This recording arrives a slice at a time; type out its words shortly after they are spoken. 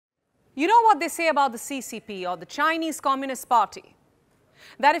You know what they say about the CCP or the Chinese Communist Party?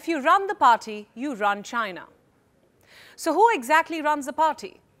 That if you run the party, you run China. So who exactly runs the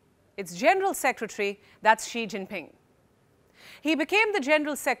party? Its General Secretary, that's Xi Jinping. He became the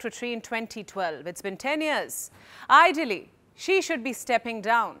General Secretary in 2012. It's been 10 years. Ideally, Xi should be stepping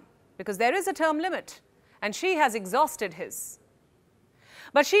down because there is a term limit and Xi has exhausted his.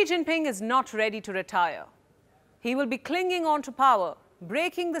 But Xi Jinping is not ready to retire. He will be clinging on to power,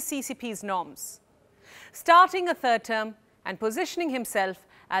 breaking the CCP's norms, starting a third term and positioning himself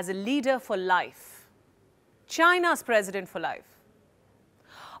as a leader for life. China's president for life.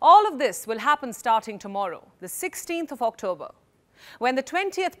 All of this will happen starting tomorrow, the 16th of October, when the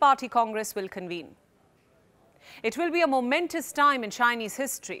 20th Party Congress will convene. It will be a momentous time in Chinese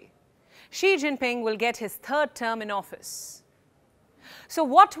history. Xi Jinping will get his third term in office. So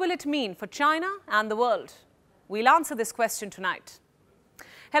what will it mean for China and the world? We'll answer this question tonight.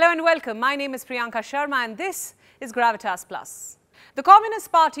 Hello and welcome. My name is Priyanka Sharma and this is Gravitas Plus. The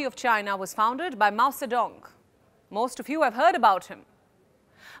Communist Party of China was founded by Mao Zedong. Most of you have heard about him.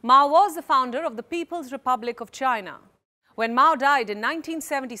 Mao was the founder of the People's Republic of China. When Mao died in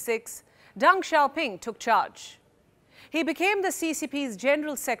 1976, Deng Xiaoping took charge. He became the CCP's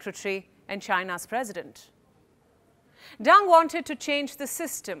General Secretary and China's president. Deng wanted to change the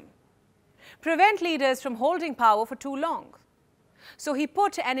system, prevent leaders from holding power for too long. So he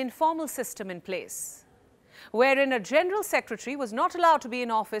put an informal system in place, wherein a General Secretary was not allowed to be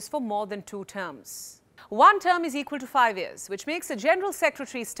in office for more than 2 terms. 1 term is equal to 5 years, which makes a General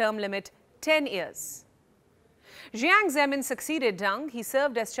Secretary's term limit 10 years. Jiang Zemin succeeded Deng. He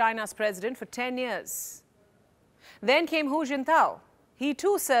served as China's president for 10 years. Then came Hu Jintao. He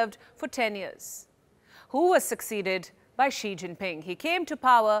too served for 10 years. Hu was succeeded by Xi Jinping. He came to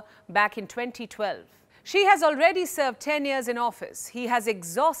power back in 2012. Xi has already served 10 years in office. He has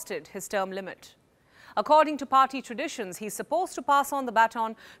exhausted his term limit. According to party traditions, he's supposed to pass on the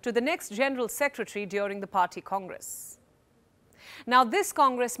baton to the next General Secretary during the party Congress. Now, this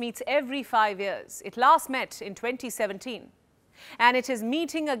Congress meets every 5 years. It last met in 2017, and it is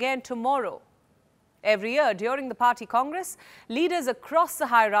meeting again tomorrow. Every year during the party Congress, leaders across the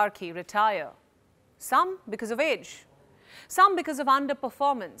hierarchy retire. Some because of age, some because of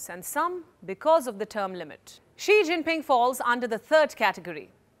underperformance, and some because of the term limit. Xi Jinping falls under the third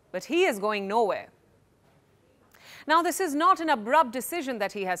category, but he is going nowhere. Now, this is not an abrupt decision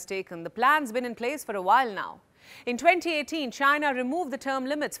that he has taken. The plan's been in place for a while now. In 2018, China removed the term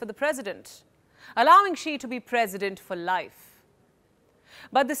limits for the president, allowing Xi to be president for life.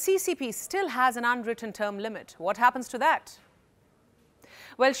 But the CCP still has an unwritten term limit. What happens to that?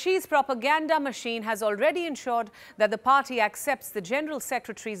 Well, Xi's propaganda machine has already ensured that the party accepts the General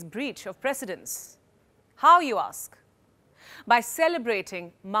Secretary's breach of precedence. How, you ask? By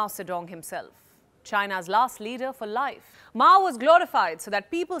celebrating Mao Zedong himself, China's last leader for life. Mao was glorified so that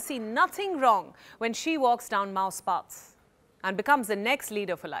people see nothing wrong when Xi walks down Mao's path and becomes the next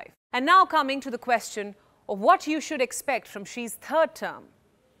leader for life. And now coming to the question of what you should expect from Xi's third term.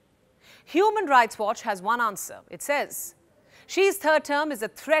 Human Rights Watch has one answer. It says, Xi's third term is a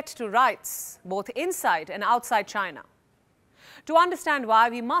threat to rights, both inside and outside China. To understand why,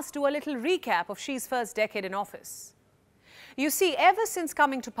 we must do a little recap of Xi's first decade in office. You see, ever since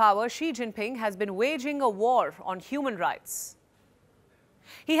coming to power, Xi Jinping has been waging a war on human rights.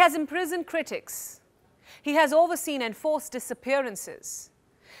 He has imprisoned critics. He has overseen enforced disappearances,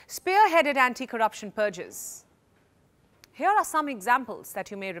 spearheaded anti-corruption purges. Here are some examples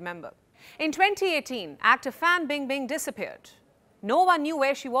that you may remember. In 2018, actor Fan Bingbing disappeared. No one knew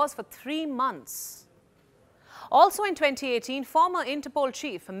where she was for 3 months. Also in 2018, former Interpol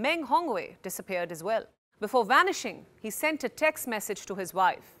chief Meng Hongwei disappeared as well. Before vanishing, he sent a text message to his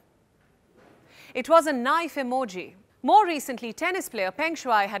wife. It was a knife emoji. More recently, tennis player Peng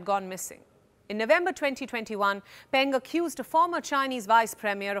Shuai had gone missing. In November 2021, Peng accused a former Chinese vice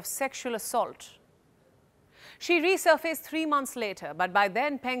premier of sexual assault. She resurfaced 3 months later, but by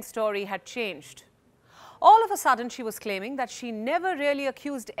then Peng's story had changed. All of a sudden, she was claiming that she never really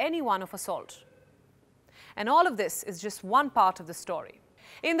accused anyone of assault. And all of this is just one part of the story.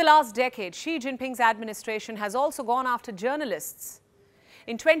 In the last decade, Xi Jinping's administration has also gone after journalists.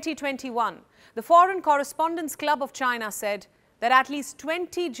 In 2021, the Foreign Correspondents Club of China said that at least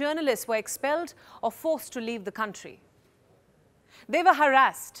 20 journalists were expelled or forced to leave the country. They were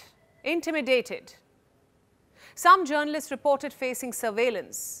harassed, intimidated. Some journalists reported facing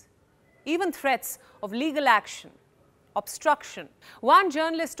surveillance, even threats of legal action, obstruction. One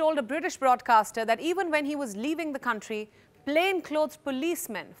journalist told a British broadcaster that even when he was leaving the country, plainclothes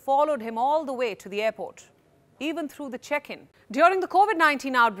policemen followed him all the way to the airport. even through the check-in. During the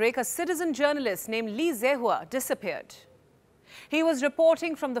COVID-19 outbreak, a citizen journalist named Li Zehua disappeared. He was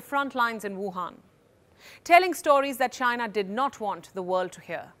reporting from the front lines in Wuhan, telling stories that China did not want the world to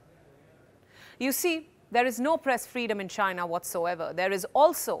hear. You see, there is no press freedom in China whatsoever. There is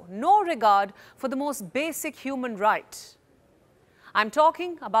also no regard for the most basic human right. I'm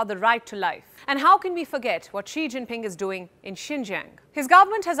talking about the right to life. And how can we forget what Xi Jinping is doing in Xinjiang? His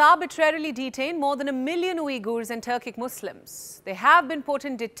government has arbitrarily detained more than 1 million Uyghurs and Turkic Muslims. They have been put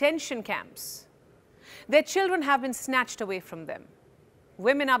in detention camps. Their children have been snatched away from them.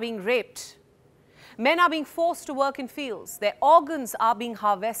 Women are being raped. Men are being forced to work in fields. Their organs are being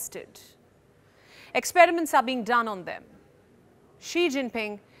harvested. Experiments are being done on them. Xi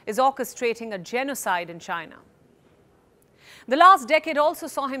Jinping is orchestrating a genocide in China. The last decade also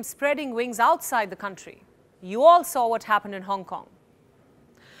saw him spreading wings outside the country. You all saw what happened in Hong Kong.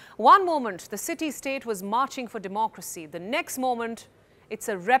 One moment, the city-state was marching for democracy. The next moment, it's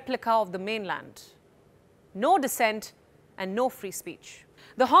a replica of the mainland. No dissent and no free speech.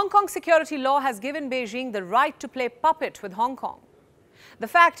 The Hong Kong security law has given Beijing the right to play puppet with Hong Kong. The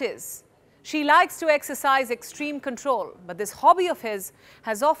fact is, Xi likes to exercise extreme control, but this hobby of his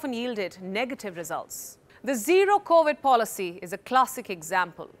has often yielded negative results. The zero-COVID policy is a classic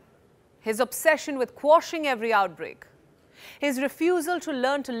example. His obsession with quashing every outbreak, his refusal to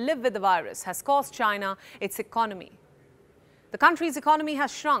learn to live with the virus has cost China its economy. The country's economy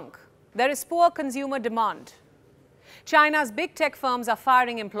has shrunk. There is poor consumer demand. China's big tech firms are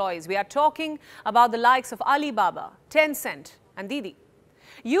firing employees. We are talking about the likes of Alibaba, Tencent, and Didi.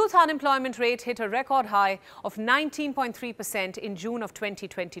 Youth unemployment rate hit a record high of 19.3% in June of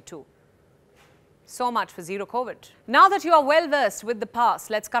 2022. So much for zero COVID. Now that you are well versed with the past,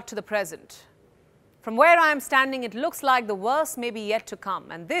 let's cut to the present. From where I am standing, it looks like the worst may be yet to come,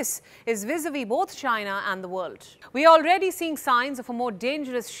 and this is vis-a-vis both China and the world. We are already seeing signs of a more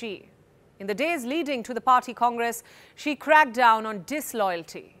dangerous Xi. In the days leading to the party congress, Xi cracked down on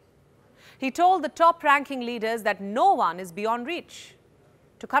disloyalty. He told the top-ranking leaders that no one is beyond reach.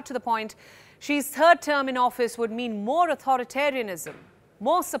 To cut to the point, Xi's third term in office would mean more authoritarianism,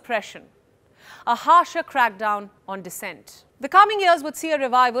 more suppression, a harsher crackdown on dissent. The coming years would see a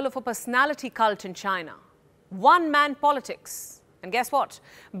revival of a personality cult in China, one-man politics. And guess what?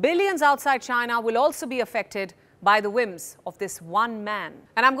 Billions outside China will also be affected by the whims of this one man.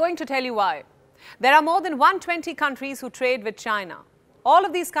 And I'm going to tell you why. There are more than 120 countries who trade with China. All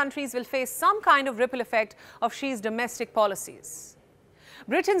of these countries will face some kind of ripple effect of Xi's domestic policies.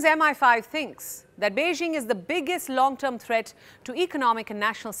 Britain's MI5 thinks that Beijing is the biggest long-term threat to economic and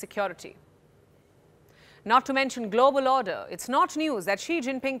national security. Not to mention global order, it's not news that Xi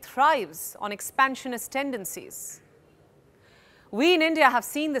Jinping thrives on expansionist tendencies. We in India have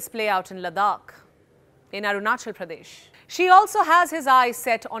seen this play out in Ladakh, in Arunachal Pradesh. Xi also has his eyes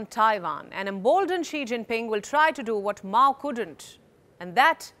set on Taiwan, and emboldened Xi Jinping will try to do what Mao couldn't, and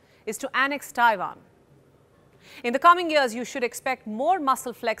that is to annex Taiwan. In the coming years, you should expect more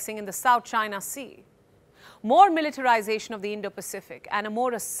muscle flexing in the South China Sea, more militarization of the Indo-Pacific, and a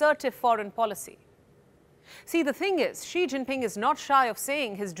more assertive foreign policy. See, the thing is, Xi Jinping is not shy of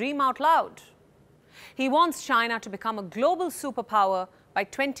saying his dream out loud. He wants China to become a global superpower by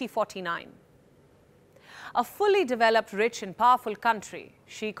 2049. A fully developed, rich and powerful country.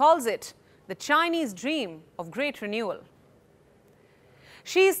 Xi calls it the Chinese dream of great renewal.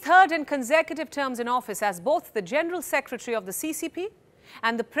 Xi's third and consecutive terms in office as both the General Secretary of the CCP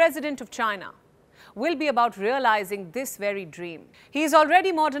and the President of China will be about realizing this very dream. He is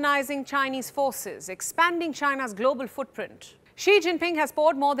already modernizing Chinese forces, expanding China's global footprint. Xi Jinping has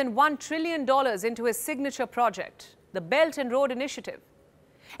poured more than $1 trillion into his signature project, the Belt and Road Initiative.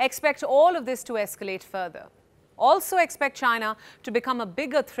 Expect all of this to escalate further. Also expect China to become a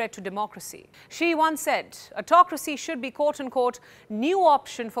bigger threat to democracy. Xi once said, autocracy should be quote-unquote new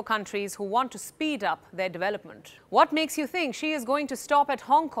option for countries who want to speed up their development. What makes you think Xi is going to stop at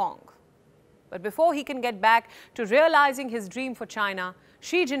Hong Kong? But before he can get back to realizing his dream for China,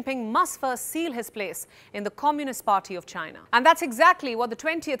 Xi Jinping must first seal his place in the Communist Party of China. And that's exactly what the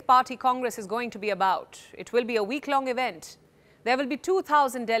 20th Party Congress is going to be about. It will be a week-long event. There will be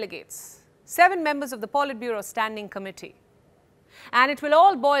 2,000 delegates, 7 members of the Politburo Standing Committee. And it will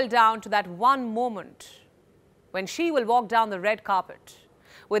all boil down to that one moment when Xi will walk down the red carpet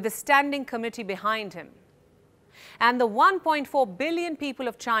with the Standing Committee behind him and the 1.4 billion people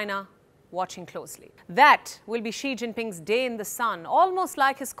of China watching closely. That will be Xi Jinping's day in the sun, almost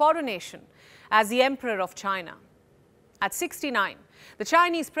like his coronation as the Emperor of China. At 69, the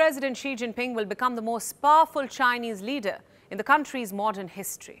Chinese President Xi Jinping will become the most powerful Chinese leader in the country's modern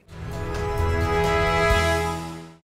history.